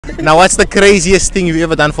Now, what's the craziest thing you've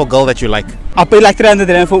ever done for a girl that you like? I pay like 300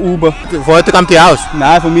 rand for Uber. For her to come to your house?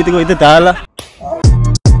 Nah, for me to go to Dala.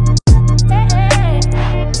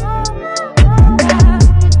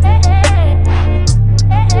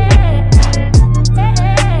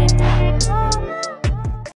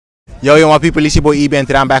 Yo, my people, it's your boy Youve, and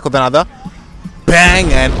today I'm back with another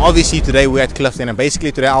bang. And obviously today we're at Clifton, and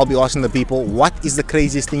basically today I'll be asking the people, what is the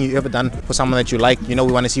craziest thing you've ever done for someone that you like? You know,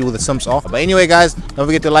 we want to see who the simps are. But anyway guys, don't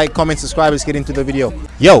forget to like, comment, subscribe. Let's get into the video.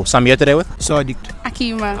 Yo, so I'm here today with Sadiq.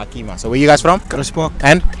 Akima. So where you guys from? Kraspark.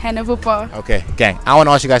 And? Hanover Park. Okay, gang, I want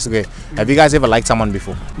to ask you guys today, have you guys ever liked someone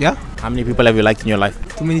before? Yeah. How many people have you liked in your life?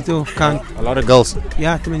 Too many to count. A lot of girls.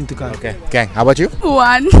 Yeah, too many to count. Okay, gang, how about you?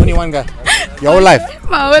 One. Only one guy. Your whole life?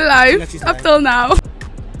 My whole life. Up till now.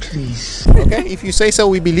 Please. Okay, if you say so,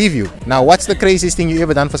 we believe you. Now, what's the craziest thing you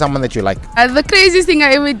ever done for someone that you like? The craziest thing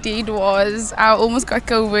I ever did was I almost got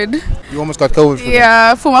COVID. You almost got COVID for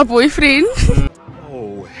Yeah, for my boyfriend.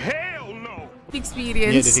 Oh, hell no.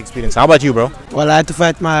 Experience. Yeah, this experience. How about you, bro? Well, I had to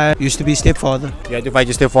fight my used to be stepfather. You had to fight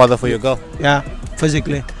your stepfather for your girl? Yeah,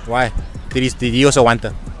 physically. Why? Did he also want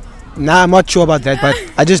her? Nah, I'm not sure about that, but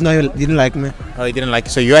I just know he didn't like me. Oh, he didn't like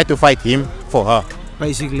you. So you had to fight him for her?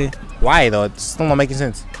 Basically. Why though? It's still not making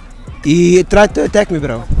sense. He tried to attack me,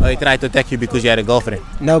 bro. Oh, he tried to attack you because you had a girlfriend?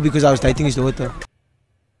 No, because I was dating his daughter.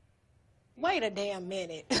 Wait a damn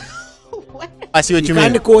minute. I see what you He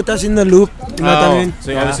kind mean. of caught us in the loop. You know what I mean?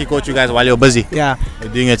 So he obviously caught you guys while you were busy. Yeah.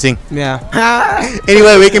 You're doing your thing. Yeah.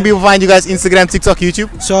 Anyway, where can people find you guys? Instagram, TikTok,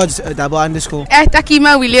 YouTube? So it's _. At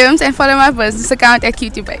Akima Williams, and follow my business account at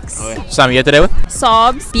QTBikes. So I'm here today with?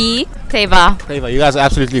 Sobs, B, Teva. You guys are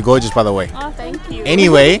absolutely gorgeous, by the way. Oh, thank you.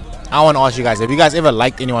 Anyway, I want to ask you guys, have you guys ever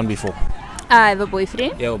liked anyone before? I have a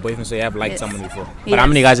boyfriend. Yeah, a boyfriend, so you have liked someone before. But Yes. how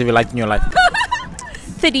many guys have you liked in your life?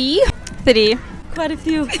 Three. Quite a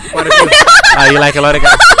few. Quite a few. You like a lot of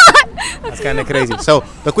guys. That's kind of crazy. So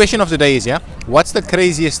the question of the day is, what's the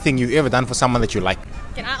craziest thing you've ever done for someone that you like?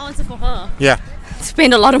 Can I answer for her? Yeah.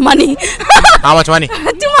 Spend a lot of money. How much money?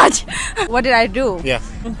 Too much. What did I do? Yeah.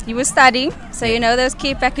 He was studying, so you know those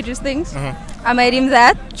care packages things? I made him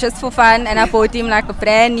that just for fun, and I bought him like a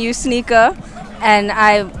brand new sneaker, and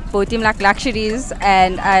I bought him like luxuries,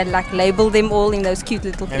 and I like labeled them all in those cute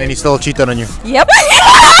little And then he still cheated on you. Yep.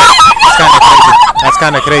 That's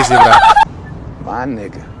kind of crazy, bro. My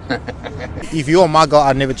nigga. If you were my girl,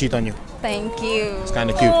 I'd never cheat on you. Thank you. It's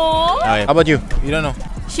kind of cute. How about you? You don't know?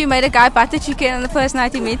 She made a guy butter chicken on the first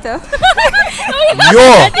night he met her.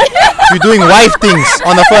 You're doing wife things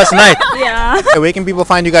on the first night. Yeah. Where can people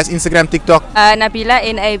find you guys? Instagram, TikTok? Nabila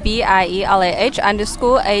NABIELAH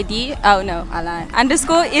 _ AD. Oh no, I lied. _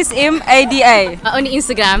 SMADA. On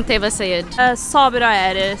Instagram, Teva Sayed.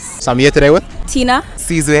 Sabira Aris. So I'm here today with? Tina.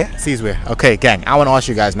 Sizwe. Okay, gang. I want to ask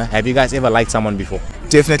you guys now. Have you guys ever liked someone before?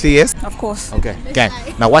 Definitely yes. Of course. Okay, gang.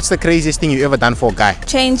 Now, what's the craziest thing you've ever done for a guy?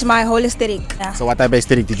 Change my whole aesthetic. Yeah. So what type of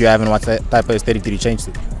aesthetic did you have, and what type of aesthetic did you change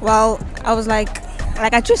to? Well, I was like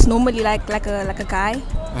I dress normally like a guy.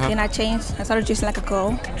 Then I changed. I started dressing like a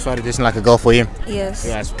girl. Started dressing like a girl for him. Yes.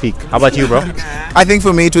 Yeah, it's peak. How about you, bro? I think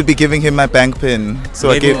for me it would be giving him my bank pin. So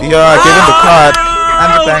I Maybe. gave him the card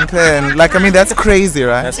and the bank pin. Like, I mean, that's crazy,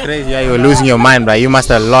 right? That's crazy. Yeah, you were losing your mind, bro. You must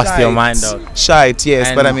have lost your mind, dog. Shite, yes,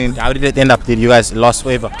 And but I mean, how did it end up? Did you guys lost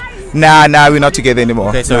forever? nah, we're not together anymore.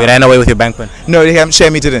 Okay, so he ran away with your bank pen. No,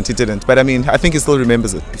 shame he didn't. But I mean, I think he still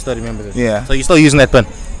remembers it. You still remember this? Yeah. So you're still using that pen?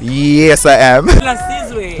 Yes, I am.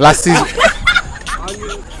 Last season.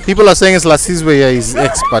 People are saying it's last season, yeah, he's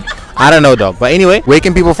ex, but I don't know, dog. But anyway, where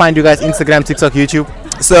can people find you guys? Instagram, TikTok, YouTube?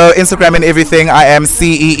 So Instagram and everything, I am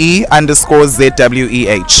CEE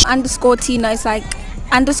 _ZWEH. _ Tina is like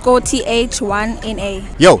 _TH1NA.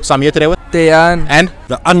 Yo, so I'm here today with? Tejan. And?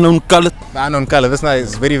 The unknown color. The unknown color. This guy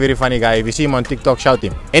is very, very funny guy. If you see him on TikTok, shout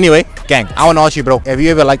him. Anyway, gang, I want to ask you, bro. Have you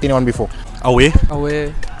ever liked anyone before? Away?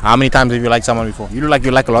 Away. How many times have you liked someone before? You look like you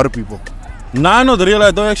like a lot of people. Nah, not really.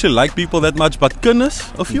 I don't actually like people that much, but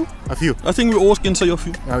goodness, a few. A few. I think we all can say a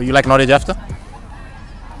few. You like knowledge after?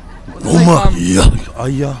 Oma, ja,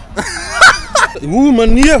 ja. Hoe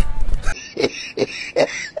manier?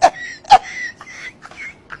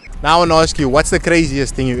 Now I want to ask you, what's the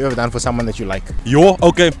craziest thing you've ever done for someone that you like? Yo,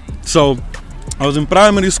 okay. So, I was in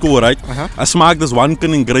primary school, right? I smacked this one kid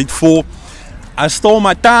in grade 4. I stole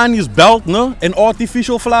my Tanya's belt, no? And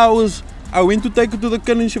artificial flowers. I went to take it to the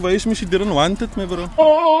kid and she wished me she didn't want it, my bro.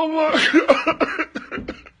 Oh my God.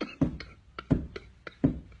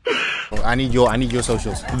 I need your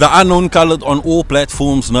socials. The unknown colored on all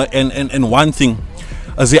platforms, no? And one thing.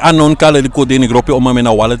 As the unknown color, ik in groepje om my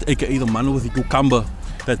wallet, aka the man with the cucumber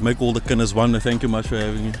that make all the kinders wonder. Thank you much for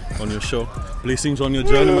having me on your show. Blessings on your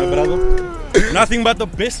journey, my brother. Nothing but the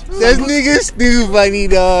best. This nigga's too funny,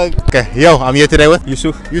 dog. Okay, yo, I'm here today with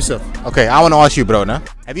Yusuf. Yusuf. Okay, I want to ask you, bro, nah?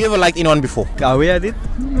 Have you ever liked anyone before? Yeah, we had it.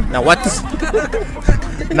 Now what's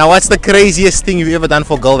the craziest thing you've ever done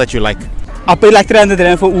for a girl that you like? I pay like 300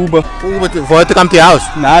 rand for Uber. For her to come to your house?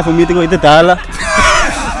 Nah, for me to go eat the dollar.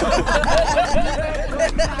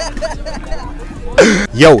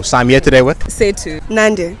 Yo, so I'm here today with Setu.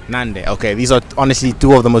 Nande. Nande. Okay, these are honestly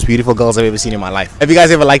two of the most beautiful girls I've ever seen in my life. Have you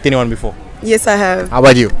guys ever liked anyone before? Yes, I have. How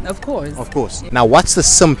about you? Of course. Of course. Now, what's the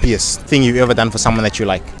simplest thing you've ever done for someone that you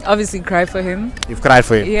like? Obviously cry for him. You've cried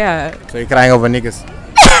for him? Yeah. So you're crying over niggas?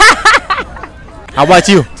 How about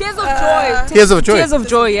you? Tears of joy. Tears of joy? Tears of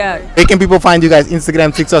joy, yeah. Where can people find you guys?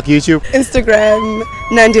 Instagram, TikTok, YouTube? Instagram,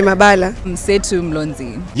 Nande Mabala. Setu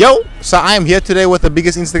Mlonzi. Yo, so I am here today with the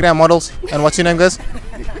biggest Instagram models. And what's your name, guys?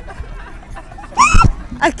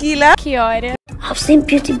 Akila. Kiara. I've seen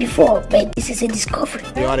beauty before, but this is a discovery.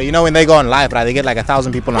 You know when they go on live, right? They get like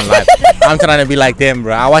 1,000 people on live. I'm trying to be like them,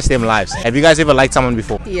 bro. I watch them lives. Have you guys ever liked someone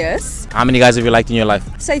before? Yes. How many guys have you liked in your life?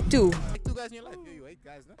 Say 2.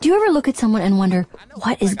 Do you ever look at someone and wonder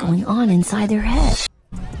what is going on inside their head?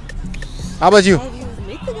 How about you?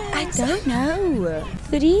 I don't know.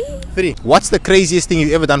 3? 3. What's the craziest thing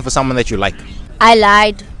you've ever done for someone that you like? I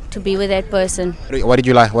lied to be with that person. What did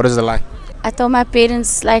you lie? What is the lie? I told my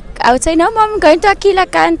parents, like, I would say, no, mom, I'm going to Akila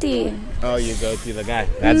Kanti. Oh, you go to the guy.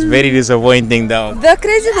 That's very disappointing, though. The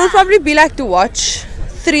crazy will probably be like to watch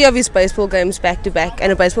 3 of his baseball games back to back,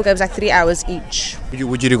 and a baseball game is like 3 hours each.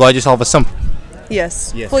 Would you regard yourself as simp?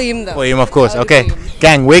 Yes. For him though. For him, of course. Okay.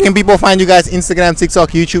 Gang, where can people find you guys? Instagram, TikTok,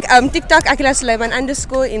 YouTube? TikTok Akila Sulaiman _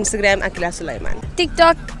 Instagram Akila Sulaiman.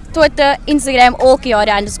 TikTok, Twitter, Instagram, all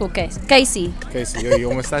Kiara_Casey. Casey, you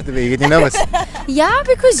almost started there. You're getting nervous. Yeah,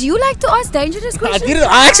 because you like to ask dangerous questions.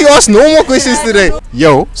 I actually asked normal questions today.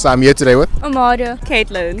 Yo, so I'm here today with Amara.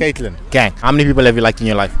 Caitlin. Gang, how many people have you liked in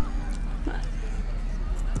your life?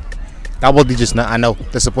 Double digits, I know,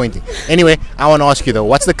 disappointing. Anyway, I want to ask you though,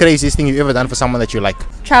 what's the craziest thing you've ever done for someone that you like?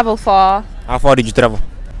 Travel far. How far did you travel?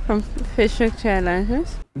 From Fishhook to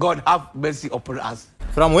Atlantis. God have mercy upon us.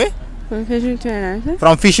 From where? From Fishhook to Atlantis.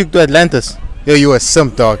 From Fishhook to Atlantis. Yo, you a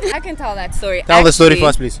simp, dog. I can tell that story. Tell the story for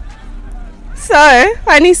us, please. So,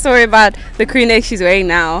 funny story about the crew neck she's wearing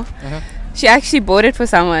now. She actually bought it for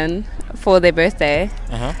someone for their birthday.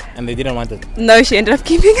 And they didn't want it. No, she ended up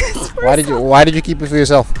keeping it. Why did you keep it for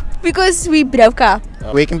yourself? Because we broke up.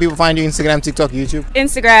 Where can people find you? Instagram, TikTok, YouTube?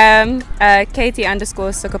 Instagram,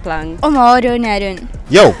 Katie_Sukaplang. Amara Narun.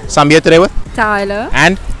 Yo, so I'm here today with Tyler.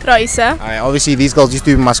 And Raisa. obviously these girls used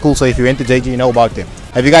to be in my school, so if you went to JG, you know about them.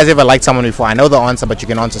 Have you guys ever liked someone before? I know the answer, but you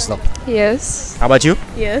can answer still. Yes. How about you?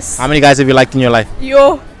 Yes. How many guys have you liked in your life?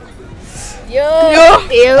 Yo.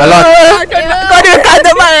 A lot.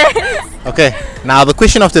 Okay, now the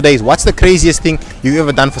question of today is, what's the craziest thing you've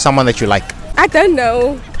ever done for someone that you like? I don't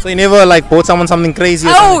know. So you never like bought someone something crazy?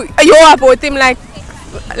 Or something? I bought him like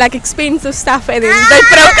expensive stuff and then they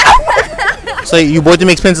broke up. So you bought him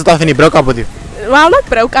expensive stuff and he broke up with you? Well, not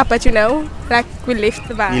broke up, but like we left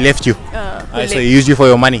the bar. He left you? So he used you for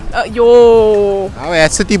your money? Yo. Oh yeah,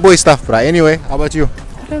 city boy stuff, bro. Anyway, how about you?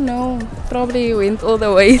 I don't know. Probably went all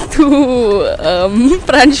the way to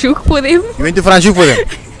Franschhoek for them. You went to Franschhoek for them?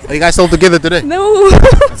 Are you guys still together today? No.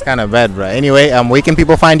 That's kind of bad, bro. Anyway, where can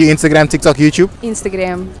people find you? Instagram, TikTok, YouTube?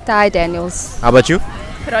 Instagram, Ty Daniels. How about you?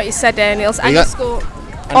 Raisa Daniels _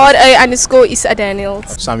 Isa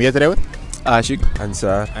Daniels. So I'm here today with Ashik.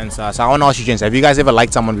 Ansar. So I want to ask you, gents, have you guys ever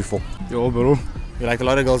liked someone before? Yo, bro. You like a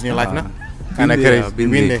lot of girls in your life, no? Been Kind of there, crazy. been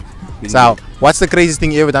Been there. there. So what's the craziest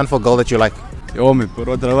thing you ever done for a girl that you like? Yo, me,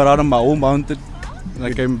 bro. I drove around on my own mountain. And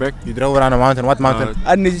I came back. You drove around a mountain. What mountain?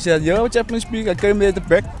 And he said, yo, Chapman Peak. I came there at the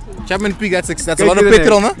back. Chapman Peak, that's a lot of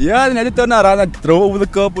petrol, no? Yeah, then I had to turn around. I drove over the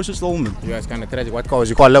curb, was just man. Yeah, it's kind of tragic. What car was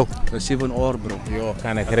you called low? The 7 hour, bro. Yo,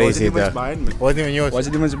 kind of crazy, though. Wasn't even yours?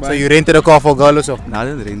 Wasn't even So mine. you rented a car for a girl or so? Nah, I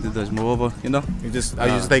didn't rent it. There's more of a, you know. You just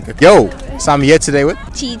take it. Yo, so I'm here today with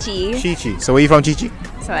Chichi. Chichi. So where you from, Chichi?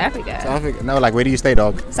 South Africa. South Africa. No, like where do you stay,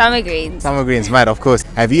 dog? Summer Greens. Summer Greens, mad, of course.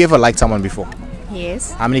 Have you ever liked someone before?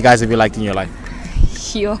 Yes. How many guys have you liked in your life?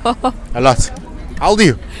 Yo. A lot. How old are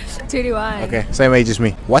you? 21. Okay, same age as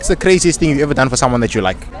me. What's the craziest thing you've ever done for someone that you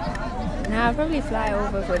like? Nah, I'll probably fly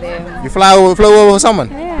over for them. You flew over someone?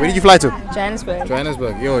 Yeah. Where did you fly to? Johannesburg.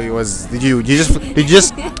 Johannesburg. Yo,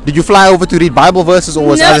 did you fly over to read Bible verses, or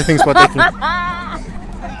was other things partaking?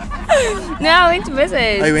 No, I went to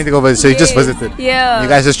visit. Oh, you went to go visit, so you just visited? Yeah. You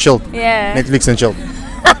guys just chilled? Yeah. Netflix and chilled?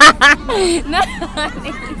 No.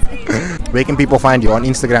 Where can people find you? On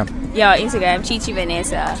Instagram? Yeah, Instagram, Chichi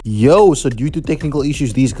Vanessa. Yo, so due to technical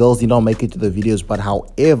issues, these girls did not make it to the videos, but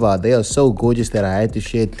however, they are so gorgeous that I had to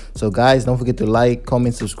share it. So guys, don't forget to like,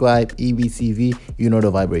 comment, subscribe, EBTV, you know the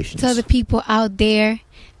vibrations. Tell the people out there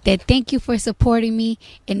that thank you for supporting me,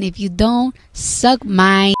 and if you don't, suck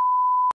my